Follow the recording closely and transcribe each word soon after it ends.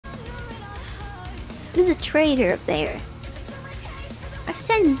There's a trader up there. I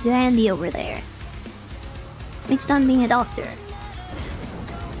sent Zandy over there. It's done being a doctor.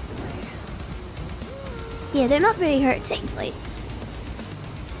 Yeah, they're not very hurt, thankfully.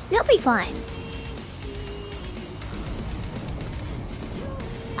 They'll be fine.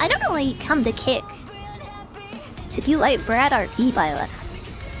 I don't know why you come to kick. To do like Brad RP pilot.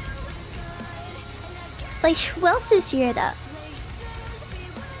 Like, who else is here though?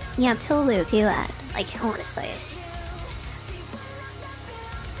 Yeah, I'm totally okay with that. Like, honestly.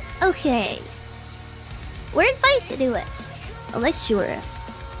 Okay. We're advised to do it. Oh, like, sure.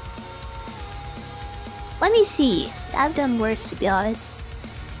 Let me see. I've done worse, to be honest.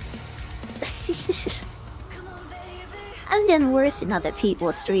 I've done worse in other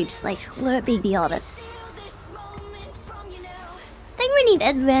people's streams, like, let me be honest. I think we need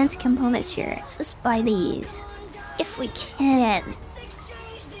advanced components here. Let's buy these. If we can.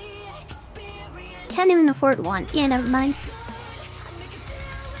 Can't even afford one. Yeah, never mind.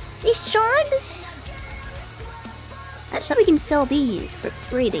 These shards? Actually, we can sell these for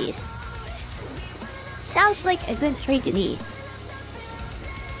 3 days. Sounds like a good trade to me.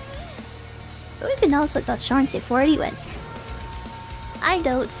 Who even knows what that shards are for anyway? I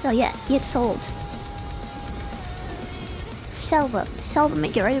don't, so yeah, get sold. Sell them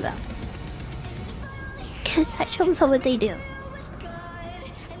and get rid of them. Cause I don't know what they do.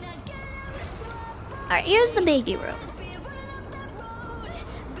 Alright, here's the baby room.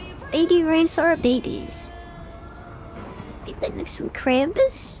 Baby rains are babies. Maybe there's some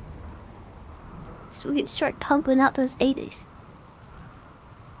Krampus? So we can start pumping out those 80s.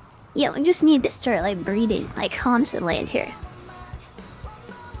 Yeah, we just need to start like breeding like constantly in here.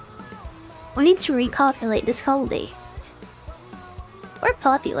 We need to repopulate this colony. Or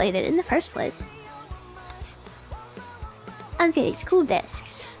populate it in the first place. Okay, school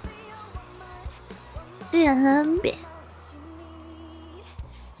desks.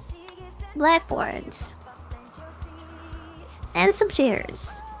 Blackboards. And some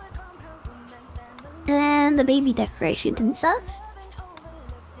chairs. And the baby decorations and stuff.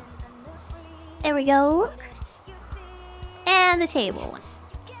 There we go. And the table.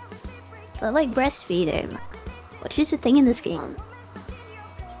 I like breastfeeding, which is a thing in this game.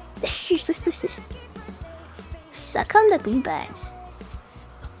 Suck on the bean bags.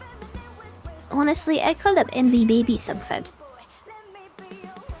 Honestly, I kind of envy babies sometimes.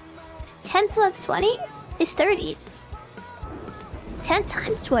 10 plus 20 is 30. 10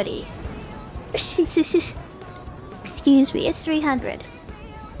 times 20. Excuse me, it's 300.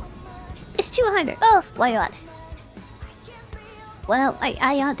 It's 200. Oh, why not? Well,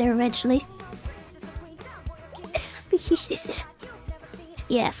 I got there eventually.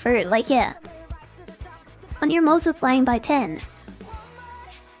 Yeah, for like, yeah. When you're multiplying by 10,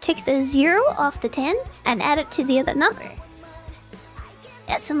 take the 0 off the 10 and add it to the other number.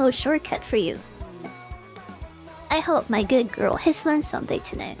 That's a little shortcut for you. I hope my good girl has learned something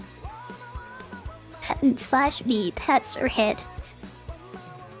today. /B, pets her head.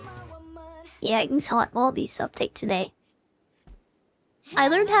 Yeah, you taught Molby something today. I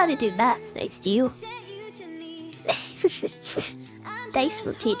learned how to do math thanks to you. Thanks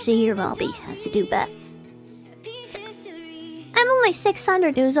for teaching your Molby how to do math. I'm only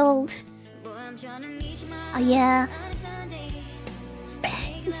 600 years old. Oh yeah.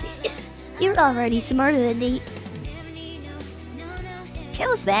 You're already smarter than me.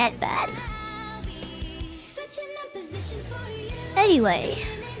 Feels bad. Anyway.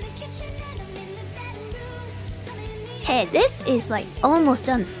 Hey, this is like almost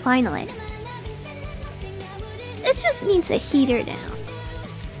done finally. This just needs a heater now.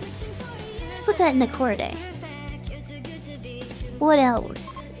 Let's put that in the corner. What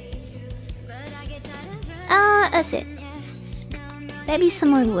else? That's it. Maybe some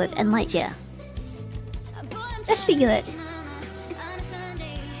more wood and light, yeah. That should be good.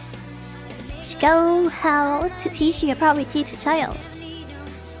 Show how to teach. You can probably teach a child.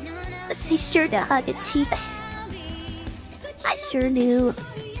 Let's be sure to how to teach. I sure do.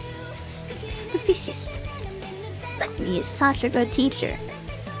 Let me is such a good teacher.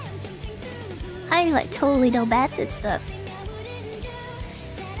 I like totally know math and stuff.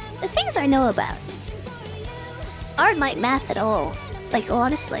 The things I know about aren't like math at all. Like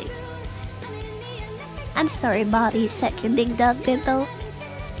honestly. I'm sorry, Bobby, second big dog bimbo.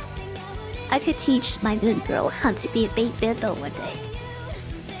 I could teach my good girl how to be a big bimbo one day.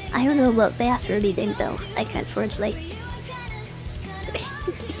 I don't know what math really did though. I can't fortunately.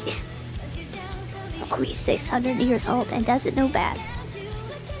 Only 600 years old and doesn't know math.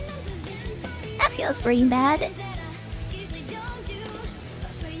 That feels pretty bad.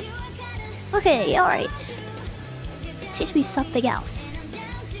 Okay, alright. Teach me something else.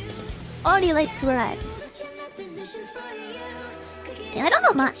 Already like to ride. Yeah, I don't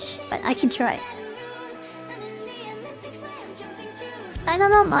know much, but I can try. I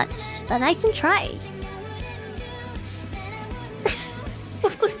don't know much, but I can try.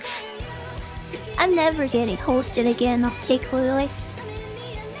 I'm never getting hosted again, okay, clearly.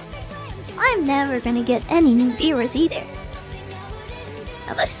 I'm never gonna get any new viewers either.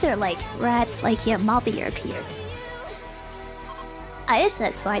 Unless they're like rats like your mobby up here. I guess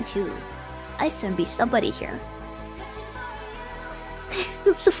that's fine too. I should be somebody here.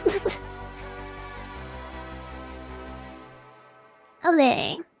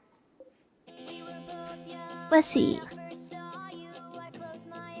 Okay. Let's see.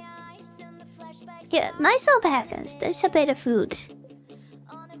 Yeah, nice alpacas. There's a bit of food.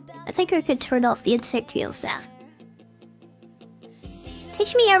 I think I could turn off the insectial stuff.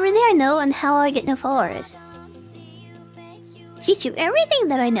 Teach me everything I know and how I get new followers. Teach you everything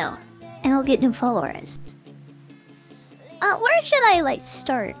that I know, and I'll get new followers. Where should I, like,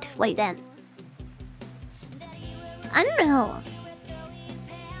 start, like, then? I don't know.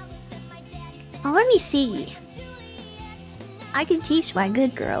 Let me see. I can teach my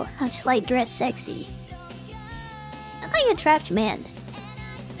good girl how to, like, dress sexy. I like attract men.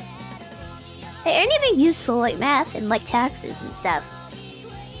 Hey, anything useful like math and, like, taxes and stuff.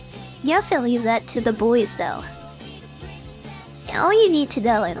 You have to leave that to the boys, though. And all you need to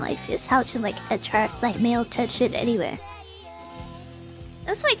know in life is how to, like, attract, like, male attention anywhere.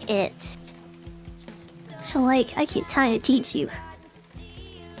 That's, like, it. So, like, I keep trying to teach you.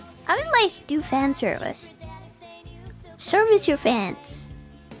 I would, like, do fan service. Service your fans.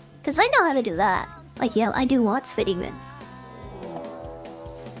 Because I know how to do that. Like, yeah, I do watch fitting in.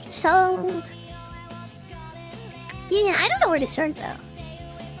 So... yeah, I don't know where to start, though.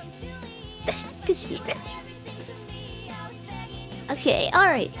 Okay,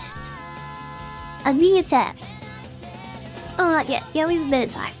 alright. I'm being attacked. Oh, not yet. Yeah, we have a bit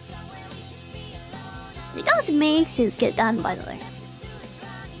of time. The gods make sense get done, by the way.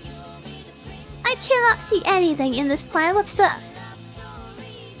 I cannot see anything in this pile of stuff.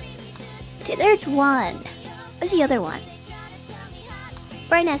 Okay, there's one. Where's the other one?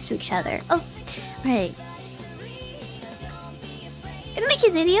 Right next to each other. Oh, right. Gonna make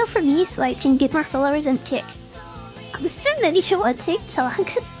a video for me so I can get more followers on Tik. I'm still not sure on TikTok.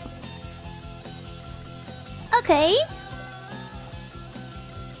 Okay.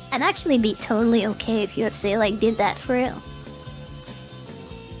 I'd actually be totally okay if you would say, like, did that for real.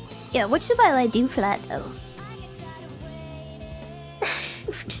 Yeah, what should I, like, do for that, though?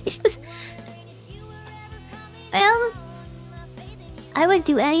 Well... I would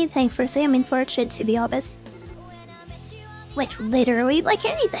do anything for Sam and Fortune, to be honest. Like, literally, like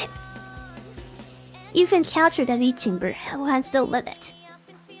anything. You've encountered an Vtuber who has no limit.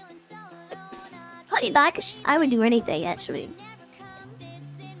 Honey back, I would do anything, actually.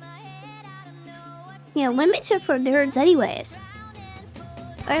 Yeah, limits are for nerds anyways.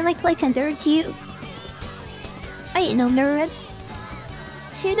 I like a nerd to you. I ain't no nerd.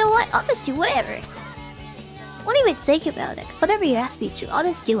 So you know what? I'll just do whatever. Won't even think about it. Whatever you ask me to, I'll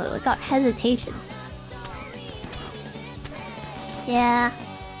just do it without hesitation. Yeah,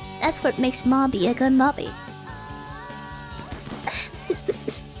 that's what makes Mobby a good Mobby.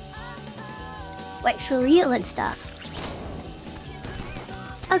 Wait, for real and stuff.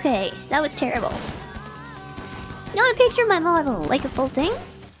 Okay, that was terrible. You want a picture of my model, like a full thing?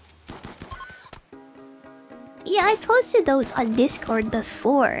 Yeah, I posted those on Discord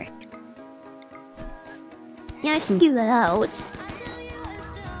before. Yeah, I can give that out.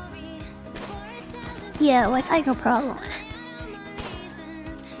 Yeah, like, I no problem.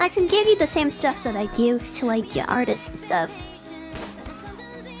 I can give you the same stuff that I give to, like, your artists and stuff.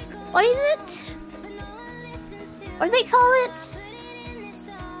 What is it? What do they call it?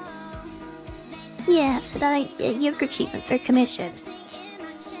 Yeah, so that your achievement for commissions.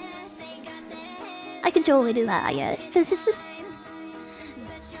 I can totally do that, I guess. This is...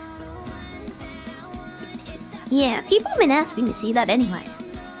 yeah, people have been asking to see that anyway.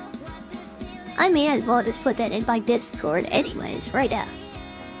 I may as well just put that in my Discord anyways, right now.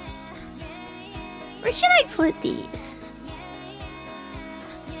 Where should I put these?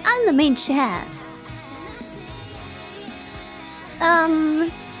 On the main chat.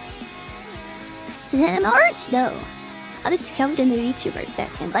 An art? No. I'll just come in the Vtuber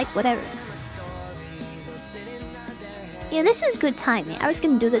section, like whatever. Yeah, this is good timing. I was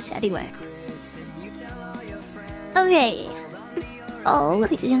gonna do this anyway. Okay. Oh,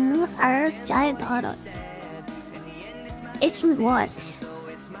 look at you. Earth giant bottle. It's what?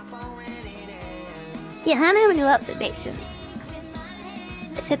 Yeah, I have a new outfit made soon.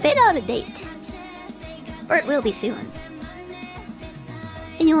 It's a bit out of date. Or it will be soon.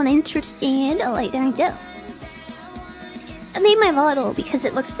 Anyone interested? I'll let them go. I made my model because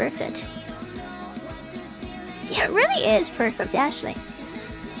it looks perfect. Yeah, it really is perfect, actually.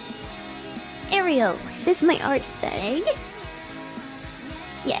 Ariel, this is my art setting.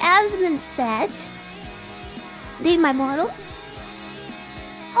 Yeah, as been said. Did my model?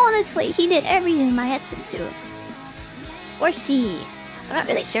 Honestly, he did everything in my headset too. Or she. I'm not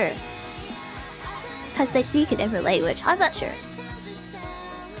really sure. Because they speak a different language, I'm not sure.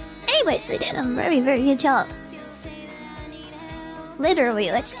 Anyways, they did a very, very good job.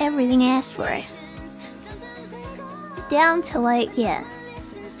 Literally, like everything I asked for. Down to like, yeah.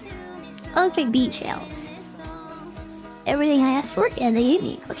 Olympic beach house. Everything I asked for, and they gave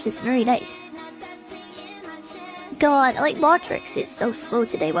me, which is very nice. God, like Matrix is so slow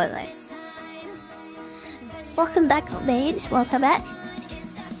today, by the way. Welcome back, babes. Welcome back.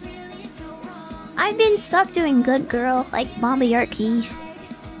 I've been stuck doing good girl, like Matriarchy.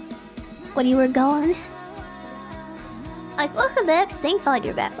 When you were gone. Like, welcome back. Thank God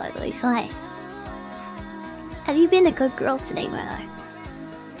you're back, by the way. Fine. Have you been a good girl today, by the way?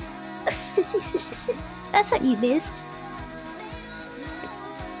 That's what you missed.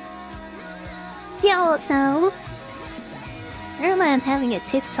 Yeah, also. Remember, I'm having a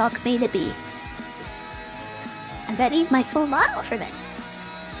TikTok made to be. I'm ready my full model from it.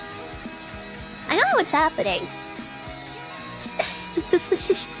 I don't know what's happening.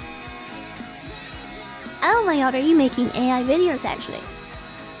 Oh my god, are you making AI videos actually?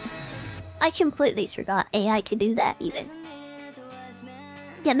 I completely forgot AI could do that even.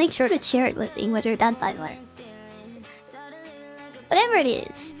 Yeah, make sure to share it with me when you're done, by the way. Whatever it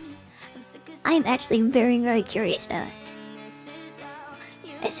is. I am actually very, very curious now.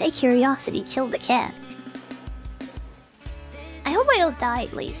 I say curiosity killed the cat. I hope I don't die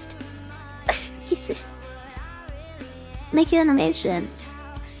at least. Jesus. Make animations.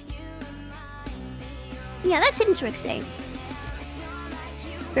 Yeah, that's interesting.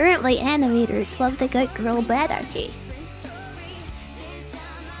 Apparently animators love the good girl Badarchy.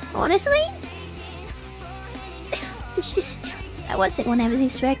 Honestly? That wasn't what I was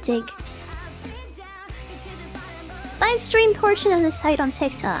expecting. Live stream portion of the site on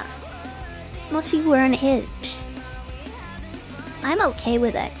TikTok. Most people are on Hinge. I'm okay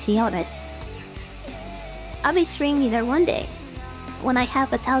with that, to be honest. I'll be streaming there one day, when I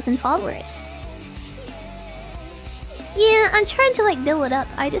have 1,000 followers. Yeah, I'm trying to like build it up.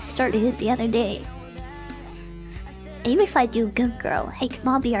 I just started it the other day. Even if I do good girl, hey, come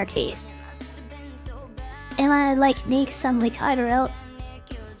on, be arcade. And I like make some like IRL.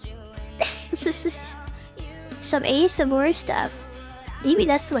 Some ASMR stuff. Maybe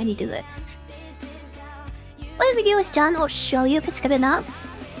that's the way to do it. When the video is done, I'll show you if it's good enough.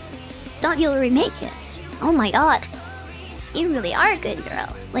 Don't you'll remake it. Oh my god. You really are a good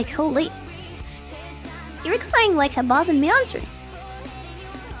girl. Like, holy. You're crying like a bothered monster.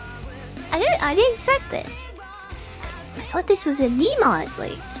 I didn't expect this. I thought this was a meme,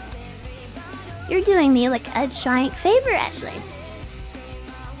 honestly. You're doing me like a giant favor, actually.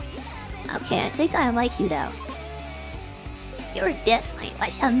 Okay, I think I like you though. You're definitely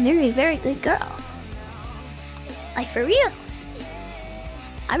like a very, very good girl. Like, for real.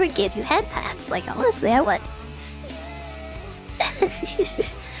 I would give you head pats, like, honestly, I would.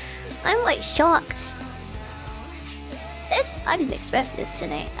 I'm like shocked. I didn't expect this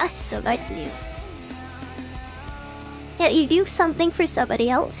today. That's so nice of you. Yeah, you do something for somebody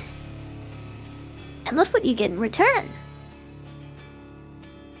else. And look what you get in return.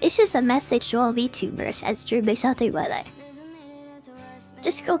 This is a message to all Vtubers as streamers out there, by the way.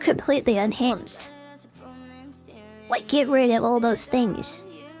 Just go completely unhinged. Like, get rid of all those things.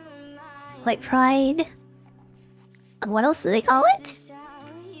 Like pride. And what else do they call it?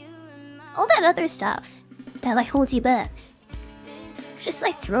 All that other stuff that like holds you back. Just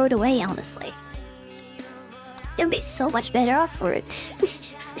like throw it away, honestly. You'll be so much better off for it.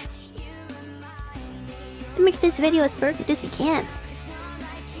 Make this video as perfect as you can.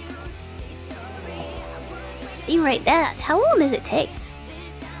 You write that. How long does it take?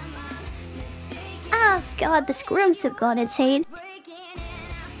 Oh god, the squirrels have gone insane.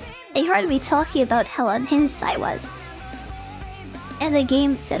 They heard me talking about how unhinged I was. And the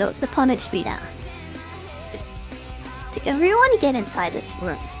game settled to punish me now. Did everyone get inside the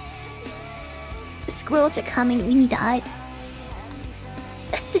squirrels? The squirrels are coming, we need to hide.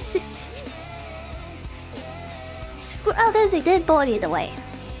 This is... Oh, there's a dead body in the way.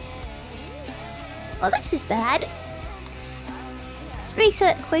 Well, this is bad. Let's break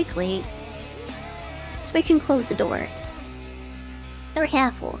that quickly. So we can close the door. We're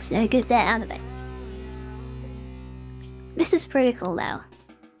half full, so get that out of it. This is pretty cool now.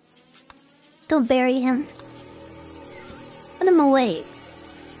 Don't bury him. Put him away.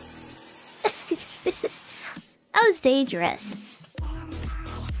 That was dangerous.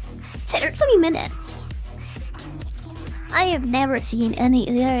 10 or 20 minutes. I have never seen any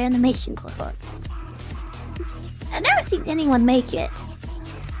other animation before. I've never seen anyone make it.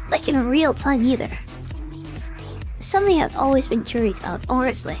 Like in real time either. Something I've always been curious about,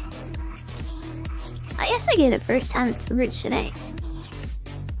 honestly. I guess I get it first time it's originating.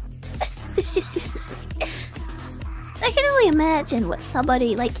 I can only imagine what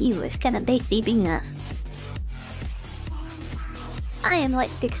somebody like you is gonna be thinking of. I am like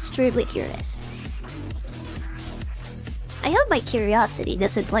extremely curious. I hope my curiosity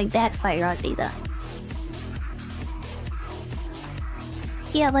doesn't like backfire on me though.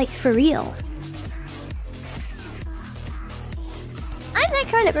 Yeah, like for real. I'm that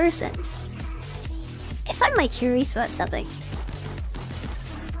kind of person. If I'm like curious about something,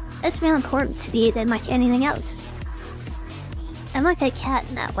 it's more important to me than like anything else. I'm like a cat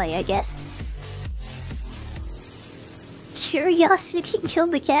in that way, I guess. Curiosity can kill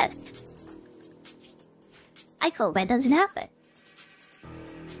the cat. I hope that doesn't happen.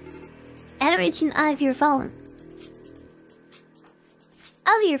 Animation of your phone.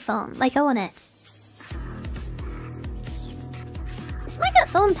 Of your phone, like I want it. It's like a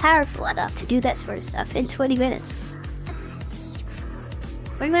phone powerful enough to do that sort of stuff in 20 minutes.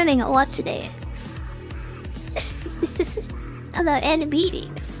 We're learning a lot today. This is about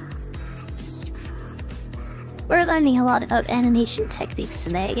animating. We're learning a lot about animation techniques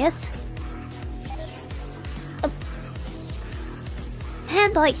today, I guess.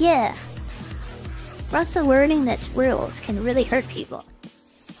 And like, yeah. We're also learning that squirrels can really hurt people.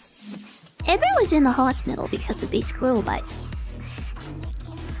 Everyone was in the hospital because of these squirrel bites.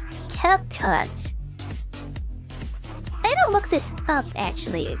 CapCut. I don't look this up,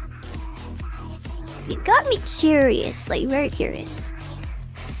 actually. You got me curious, like very curious.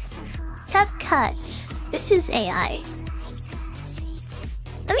 CapCut. This is AI.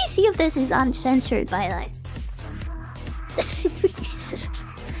 Let me see if this is uncensored by like... It's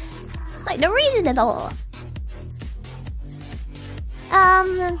like no reason at all.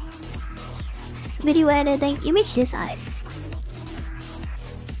 Video editing, image design.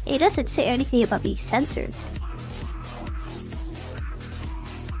 It doesn't say anything about being censored.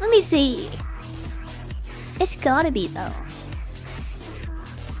 Let me see. It's gotta be though.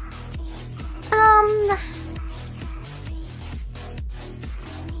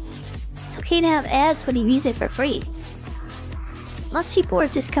 It's okay to have ads when you use it for free. Most people are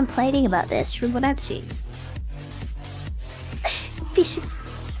just complaining about this from what I've seen.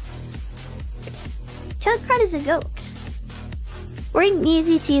 Junkrat is a goat. Bring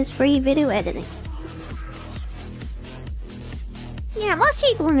easy to use free video editing. Yeah, most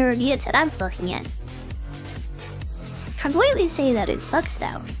people in the reviews that I'm looking at completely say that it sucks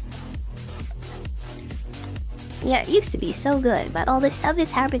now. Yeah, it used to be so good, but all this stuff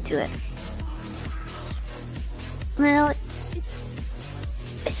has happened to it. Well,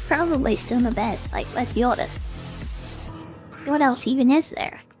 it's probably still the best, like, let's be honest. What else even is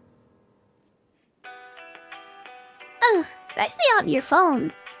there? Oh, especially on your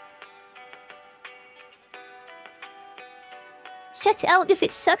phone. Check out if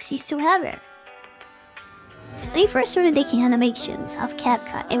it sucks you still have it. When I first started making animations off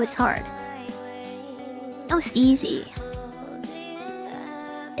CapCut, it was hard. It was easy.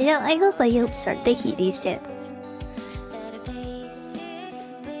 Yeah, I hope I hope start making these too.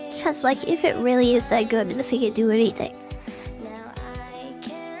 Just like, if it really is that good, if it can do anything,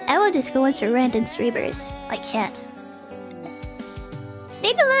 I will just go into random streamers, like Cat.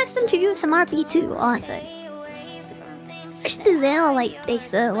 Maybe ask them to do some RP too, honestly. Especially they'll like make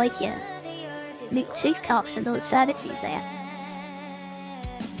the, like, yeah, make TikToks and those fantasies they have.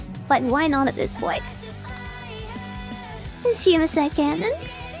 But why not at this point? See you in a second.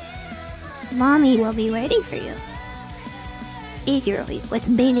 Mommy will be waiting for you. Eagerly,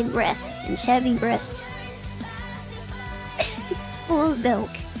 with bated breath and shabby breasts. It's full of milk.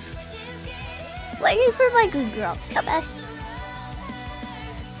 Waiting for my good girl to come back.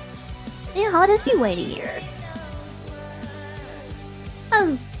 Yeah, I'll just be waiting here.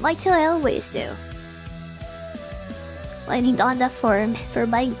 Like I always do. Waiting on the form for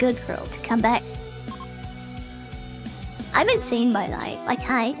my good girl to come back. I've been saying by night, like,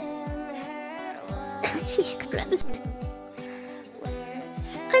 hi. She's closed.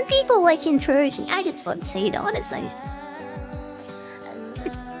 When people like encourage me, I just won't say it honestly.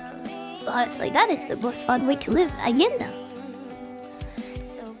 Honestly, that is the most fun way to live, again though.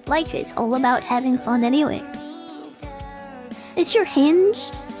 Life is all about having fun anyway. If you're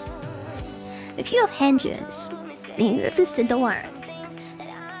hinged, if you have hinges, meaning if it's the door,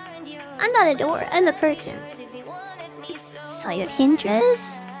 I'm not a door, I'm the person. So your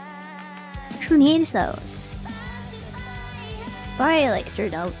hinges, who needs those? Probably like your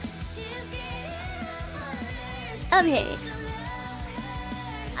dogs. Okay.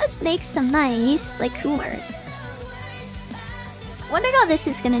 Let's make some nice, like, humors. Wonder how this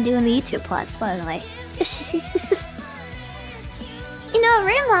is gonna do in the YouTube plots, by the way. You know,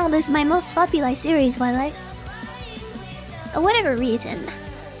 Rimworld is my most popular series, by the way. For whatever reason.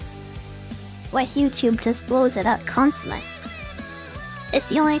 Why YouTube just blows it up constantly. It's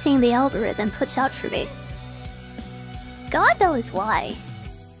the only thing the algorithm puts out for me. God knows why.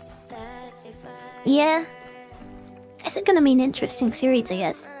 Yeah. It's gonna be an interesting series, I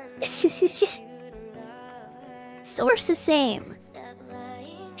guess. Source the same.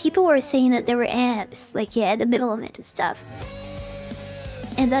 People were saying that there were abs, like, yeah, in the middle of it and stuff.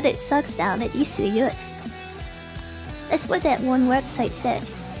 And that it sucks now, and it used to be good. That's what that one website said.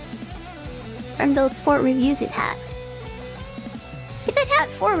 From those 4 reviews it had. It had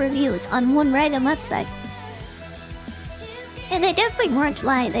 4 reviews on one random website. And they definitely weren't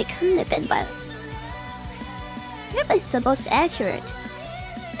lying, they couldn't have been, but it was the most accurate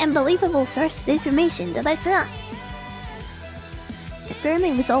and believable source of information that I found. Apparently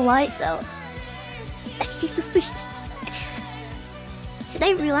it was all lies though.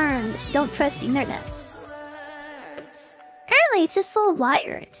 Today we learned don't trust the internet. Apparently it's just full of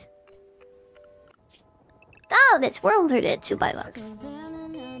liars. Oh, this world heard it too by luck.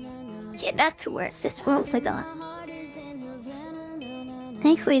 Get back to work, this world's like a...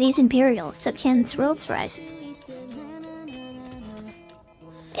 Thankfully these Imperials took Ken's world's rise.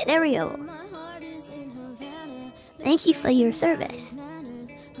 Hey, there we go. Thank you for your service.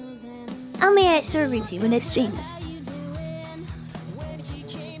 How may I serve you in exchange?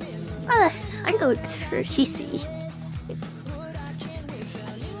 I'm going for CC.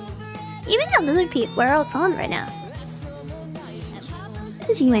 Even though other people are all fun right now.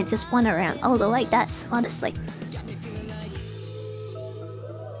 Because you ain't just one around, although like that's honestly.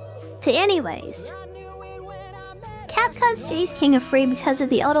 Anyways. Capcom's Jay's King of Free because of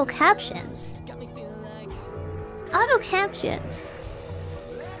the auto captions. Auto captions.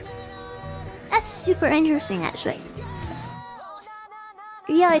 That's super interesting actually.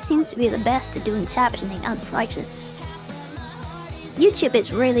 Yeah, it seems to be the best at doing captioning, unfortunately. YouTube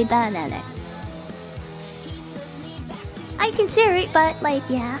is really bad at it. I consider it, but like,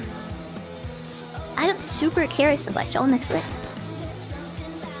 yeah. I don't super care so much, honestly.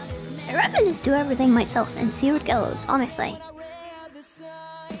 I'd rather just do everything myself and see what goes, honestly.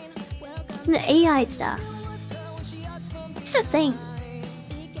 The AI stuff. It's a thing.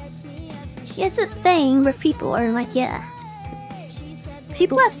 It's a thing where people are like, yeah.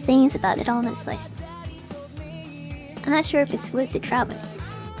 People have things about it, honestly. I'm not sure if it's worth the trouble.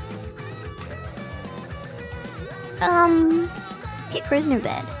 Okay, prisoner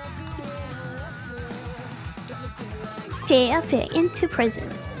bed. Okay, into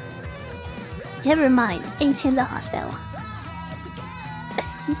prison. Never mind, into the hospital.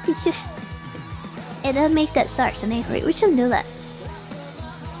 It doesn't make that start on angry. We shouldn't do that.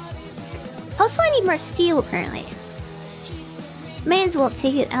 Also, I need more steel apparently. May as well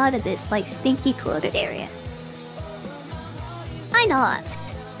take it out of this like stinky clouded area. Why not?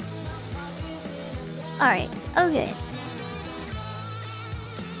 Alright, okay.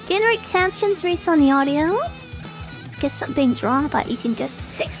 Generate captions based on the audio. Guess something's wrong, but you can just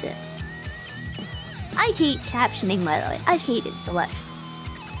fix it. I hate captioning, by the way. I hate it so much.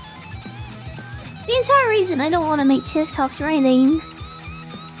 The entire reason I don't want to make TikToks or anything,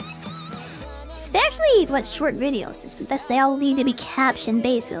 especially with short videos, is because they all need to be captioned,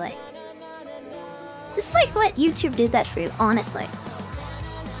 basically. This is like what YouTube did that for you, honestly.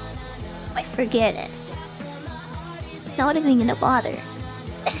 I forget it. Not even gonna bother.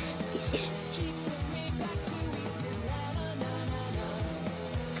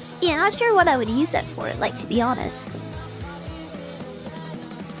 Yeah, not sure what I would use that for, like, to be honest.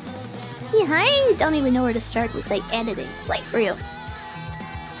 Yeah, I don't even know where to start with, like, editing, like, for real.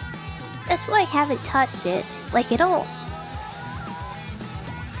 That's why I haven't touched it, like, at all.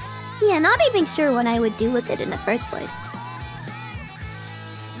 Yeah, not even sure what I would do with it in the first place.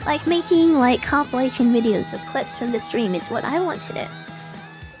 Like, making, like, compilation videos of clips from the stream is what I want to do.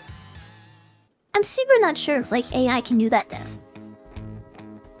 I'm super not sure if, like, AI can do that, though.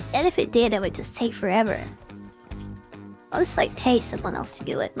 And if it did, it would just take forever. I'll just like pay someone else to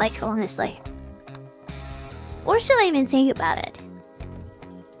do it, like honestly. Or should I even think about it?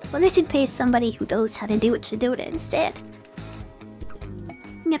 Well, I should pay somebody who knows how to do it to do it instead.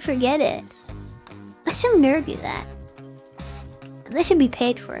 Yeah, forget it. Let some nerd do that. They should be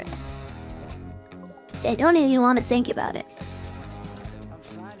paid for it. They don't even want to think about it.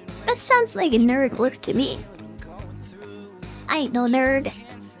 That sounds like a nerd look to me. I ain't no nerd.